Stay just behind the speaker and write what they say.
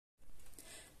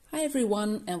Hi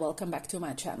everyone and welcome back to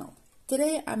my channel.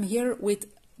 Today I'm here with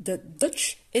the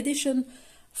Dutch edition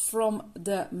from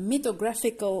the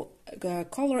Mythographical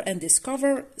Color and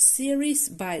Discover series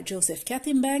by Joseph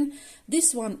Catimbang.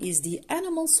 This one is the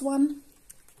animals one,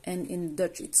 and in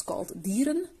Dutch it's called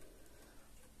Dieren.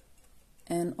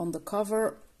 And on the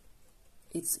cover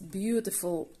it's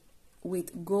beautiful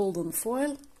with golden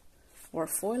foil or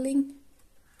foiling.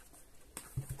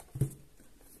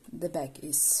 The back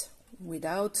is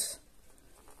without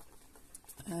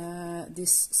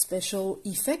this special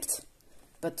effect,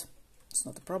 but it's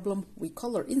not a problem. We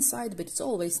color inside, but it's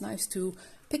always nice to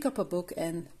pick up a book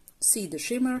and see the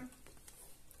shimmer.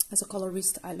 As a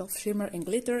colorist, I love shimmer and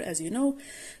glitter, as you know,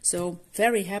 so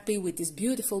very happy with this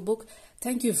beautiful book.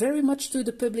 Thank you very much to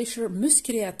the publisher MUS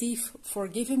Creatief for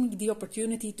giving me the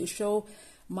opportunity to show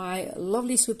my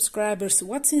lovely subscribers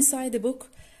what's inside the book,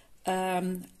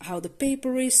 how the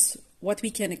paper is, what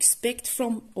we can expect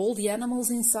from all the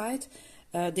animals inside.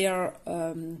 They are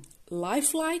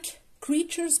lifelike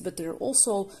creatures, but there are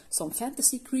also some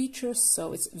fantasy creatures,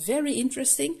 so it's very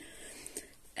interesting.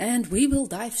 And we will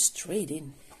dive straight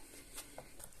in.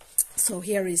 So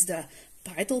here is the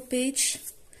title page,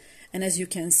 and as you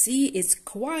can see, it's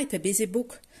quite a busy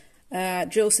book.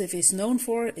 Joseph is known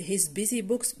for his busy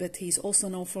books, but he's also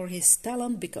known for his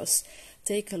talent, because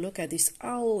take a look at this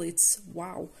owl. It's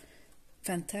wow,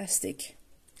 fantastic.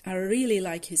 I really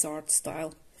like his art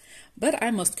style. But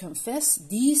I must confess,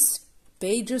 these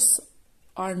pages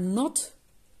are not,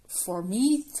 for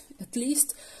me at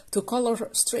least, to color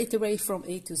straight away from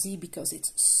A to Z, because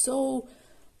it's so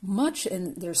much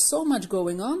and there's so much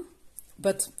going on.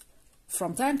 But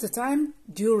from time to time,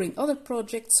 during other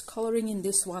projects, coloring in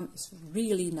this one is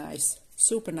really nice,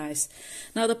 super nice.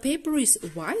 Now the paper is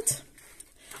white,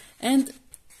 and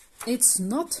it's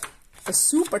not a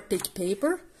super thick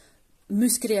paper.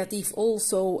 MUS Creatief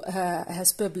also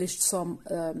has published some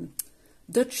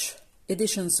Dutch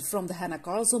editions from the Hannah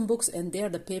Carlson books, and there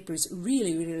the paper is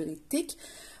really thick.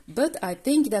 But I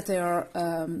think that they are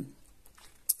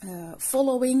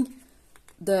following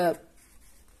the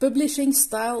publishing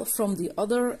style from the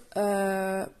other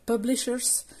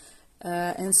publishers,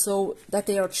 and so that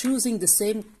they are choosing the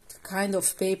same kind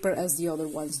of paper as the other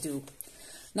ones do.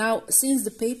 Now, since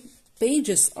the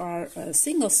pages are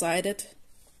single-sided,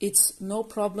 it's no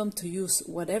problem to use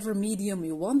whatever medium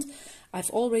you want. I've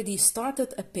already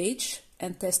started a page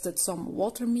and tested some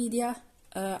water media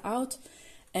out,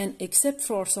 and except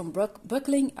for some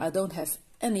buckling, I don't have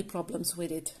any problems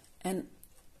with it. And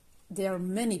there are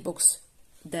many books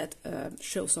that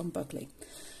show some buckling.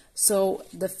 So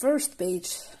the first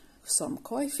page, some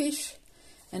koi fish,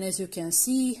 and as you can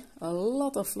see, a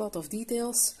lot of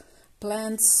details,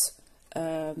 plants,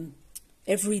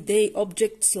 everyday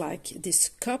objects like this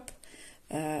cup,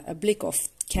 a blick of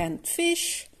canned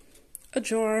fish, a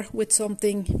jar with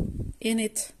something in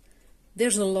it.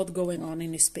 There's a lot going on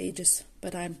in his pages,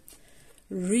 but I'm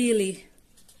really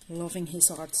loving his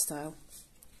art style.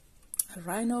 A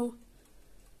rhino.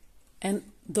 And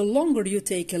the longer you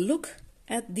take a look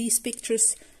at these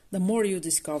pictures, the more you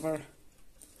discover,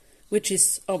 which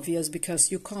is obvious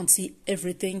because you can't see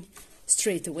everything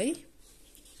straight away.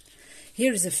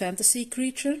 Here is a fantasy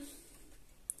creature,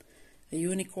 a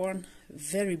unicorn,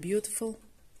 very beautiful.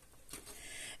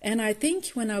 And I think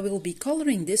when I will be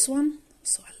coloring this one,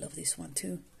 so I love this one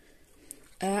too,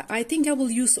 I think I will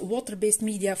use water-based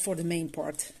media for the main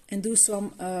part and do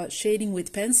some shading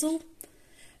with pencil.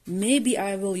 Maybe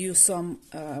I will use some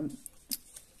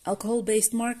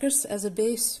alcohol-based markers as a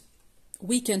base.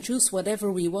 We can choose whatever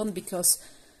we want, because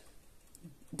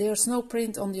there's no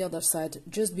print on the other side.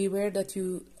 Just beware that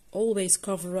you always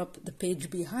cover up the page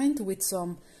behind with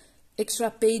some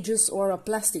extra pages or a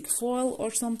plastic foil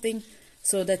or something,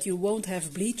 so that you won't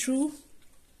have bleed through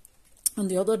on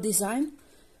the other design.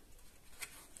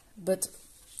 But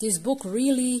this book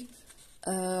really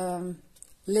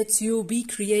lets you be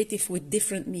creative with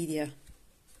different media.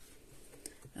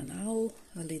 An owl,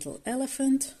 a little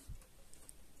elephant,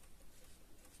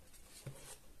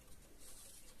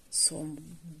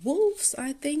 some wolves,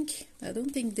 I think. I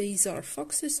don't think these are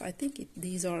foxes. I think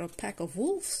these are a pack of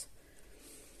wolves.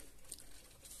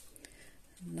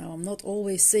 Now, I'm not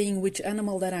always saying which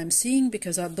animal that I'm seeing,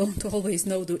 because I don't always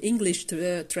know the English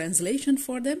translation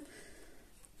for them.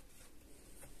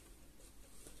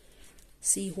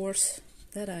 Seahorse,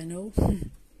 that I know.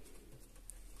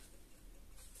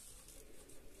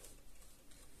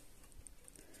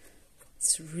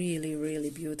 It's really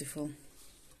beautiful.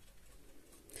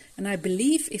 And I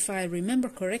believe, if I remember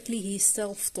correctly, he's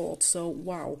self-taught, so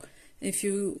wow. If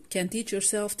you can teach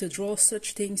yourself to draw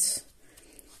such things,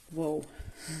 whoa.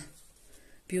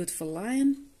 beautiful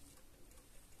lion.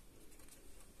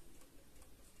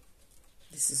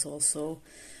 This is also,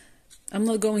 I'm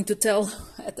not going to tell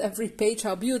at every page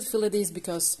how beautiful it is,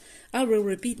 because I will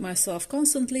repeat myself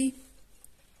constantly.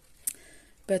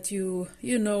 But you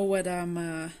know what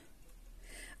I'm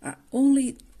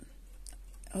only.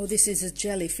 Oh, this is a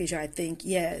jellyfish, I think.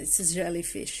 Yeah, it's a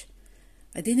jellyfish.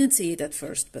 I didn't see it at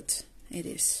first, but it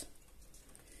is.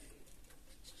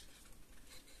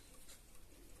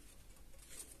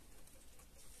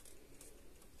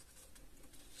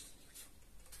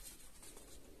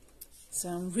 So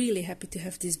I'm really happy to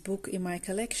have this book in my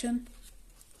collection,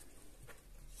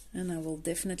 and I will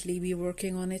definitely be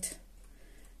working on it.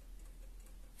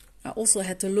 I also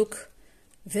had to look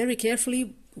very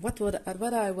carefully what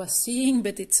I was seeing,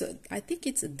 but it's I think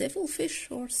it's a devilfish,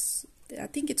 or I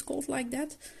think it's called like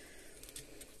that.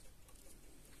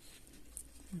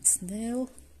 And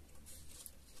snail.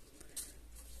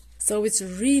 So it's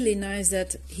really nice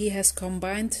that he has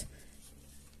combined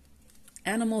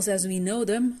animals as we know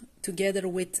them together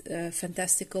with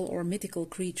fantastical or mythical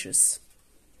creatures.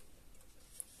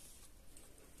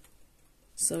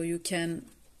 So you can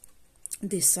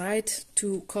decide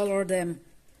to color them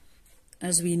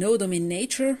as we know them in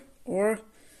nature, or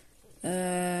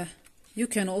you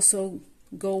can also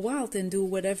go wild and do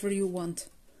whatever you want.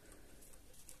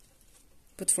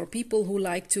 But for people who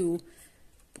like to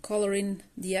color in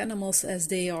the animals as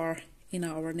they are in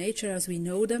our nature, as we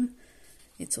know them,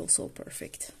 it's also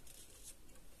perfect.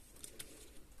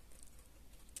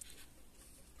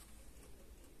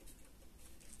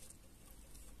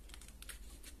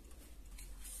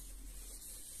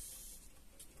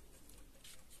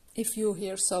 If you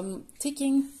hear some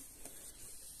ticking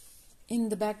in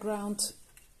the background,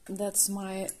 that's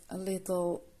my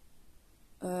little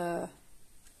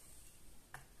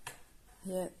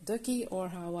ducky, or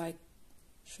how I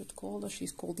should call her.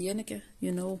 She's called Jenneke.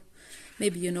 You know,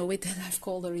 maybe you know it that I've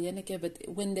called her Jenneke, but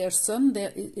when there's sun,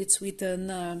 it's with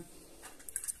a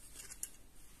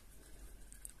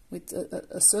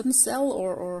sun cell,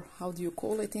 or how do you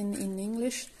call it in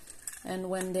English? And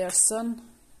when there's sun,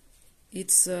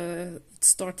 it's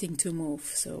starting to move.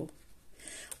 So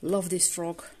love this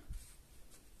frog.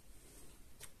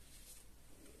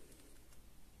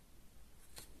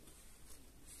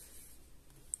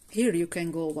 Here you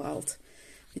can go wild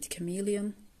with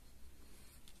chameleon.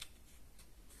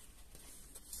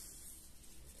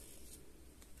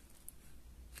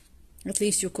 At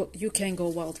least you can go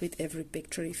wild with every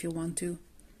picture if you want to.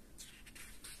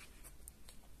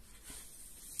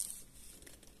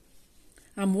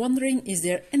 I'm wondering, is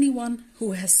there anyone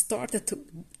who has started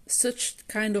such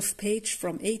kind of page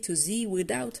from A to Z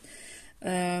without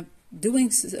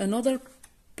doing another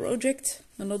project,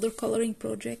 another coloring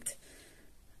project?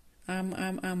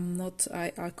 I'm not.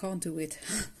 I can't do it.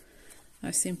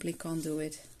 I simply can't do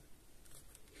it.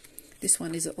 This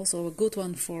one is also a good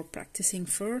one for practicing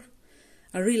fur.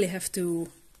 I really have to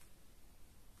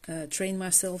train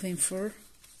myself in fur.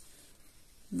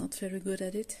 Not very good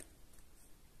at it.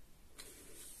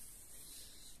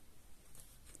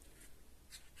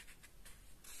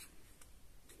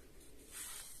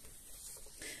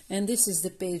 And this is the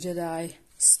page that I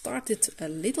started a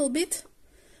little bit.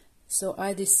 So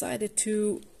I decided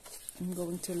to, I'm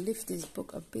going to lift this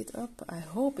book a bit up. I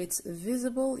hope it's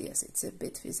visible. Yes, it's a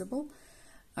bit visible.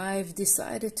 I've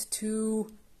decided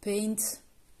to paint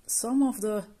some of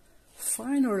the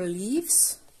finer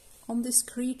leaves on this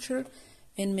creature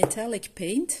in metallic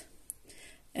paint.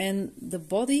 And the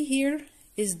body here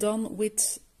is done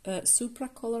with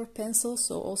supracolor pencil,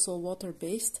 so also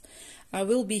water-based. I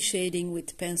will be shading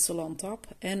with pencil on top,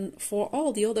 and for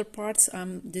all the other parts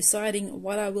I'm deciding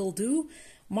what I will do,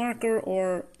 marker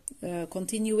or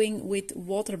continuing with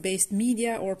water-based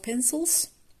media or pencils.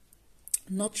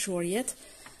 Not sure yet,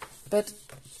 but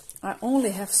I only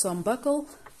have some buckle.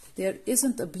 There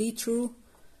isn't a bleed through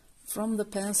from the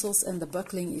pencils, and the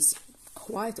buckling is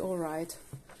quite alright.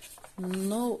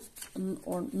 No,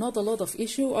 or not a lot of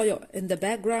issue. Oh, yeah, in the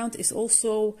background is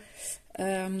also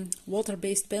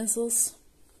water-based pencils.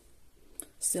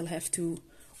 Still have to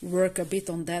work a bit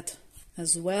on that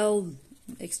as well,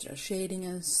 extra shading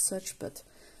and such, but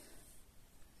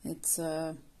it's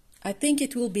I think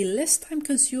it will be less time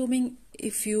consuming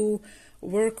if you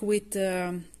work with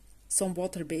some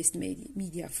water-based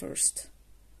media first.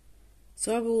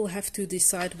 So I will have to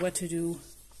decide what to do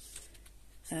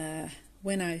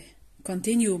when I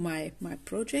continue my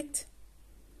project.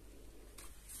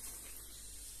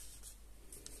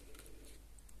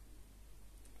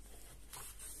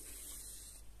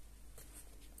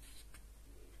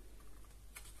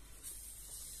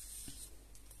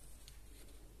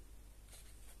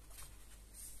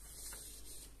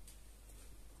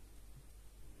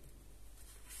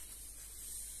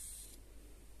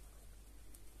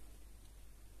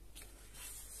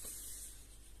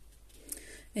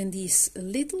 And these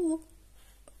little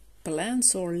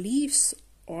plants or leaves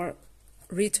are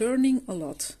returning a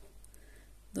lot.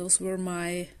 Those were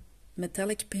my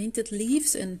metallic painted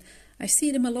leaves, and I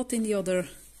see them a lot in the other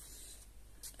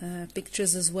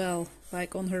pictures as well,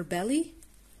 like on her belly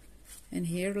and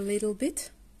here a little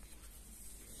bit.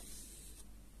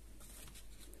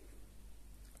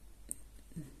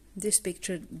 This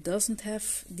picture doesn't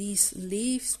have these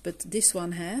leaves, but this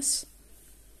one has.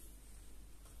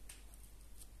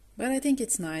 But I think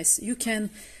it's nice. You can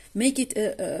make it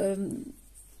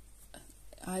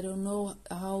I don't know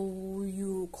how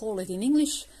you call it in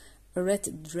English, a red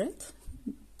thread,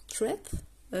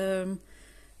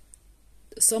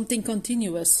 something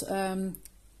continuous.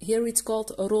 Here it's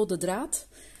called a rode draad.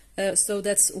 So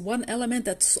that's one element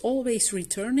that's always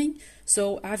returning.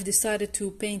 So I've decided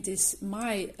to paint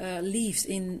my leaves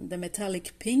in the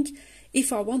metallic pink.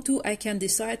 If I want to, I can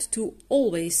decide to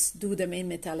always do them in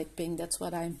metallic pink. That's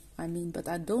what I mean. But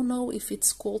I don't know if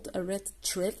it's called a red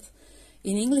thread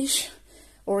in English,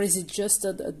 or is it just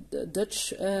a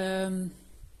Dutch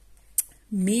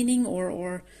meaning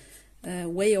or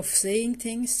way of saying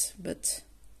things. But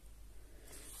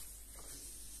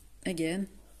again,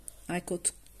 I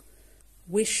could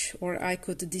wish, or I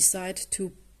could decide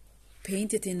to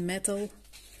paint it in metal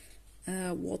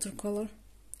watercolor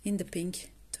in the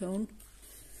pink tone,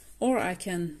 or I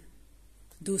can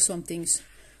do some things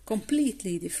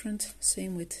completely different.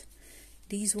 Same with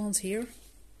these ones here.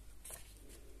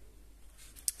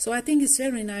 So I think it's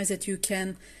very nice that you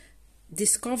can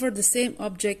discover the same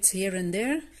objects here and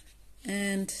there,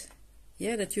 and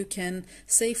yeah, that you can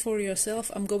say for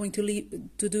yourself, I'm going to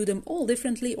do them all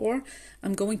differently, or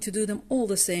I'm going to do them all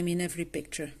the same in every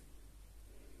picture.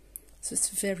 So it's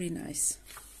very nice.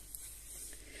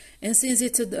 And since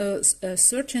it's a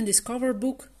search and discover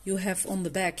book, you have on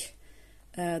the back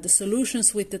the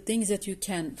solutions with the things that you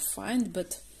can find,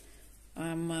 but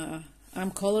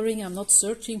I'm coloring, I'm not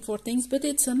searching for things, but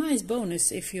it's a nice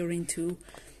bonus if you're into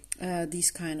these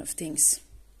kind of things.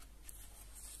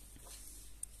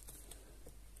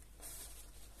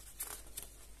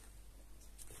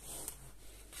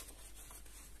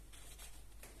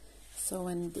 So,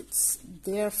 and it's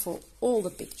there for all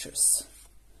the pictures.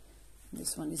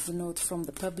 This one is the note from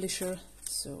the publisher.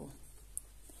 So,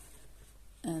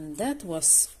 and that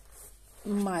was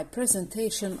my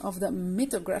presentation of the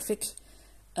Mythographic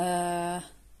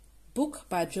book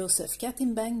by Joseph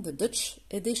Catimbang, the Dutch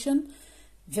edition.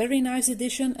 Very nice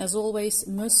edition. As always,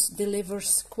 MUS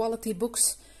delivers quality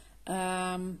books.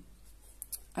 I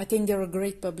think they're a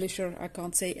great publisher. I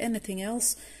can't say anything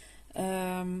else.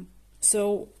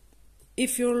 So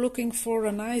if you're looking for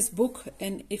a nice book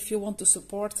and if you want to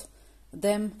support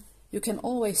them, you can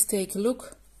always take a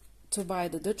look to buy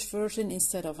the Dutch version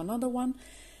instead of another one.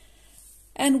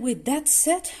 And with that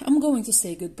said, I'm going to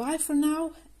say goodbye for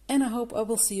now, and I hope I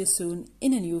will see you soon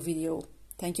in a new video.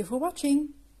 Thank you for watching.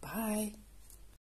 Bye.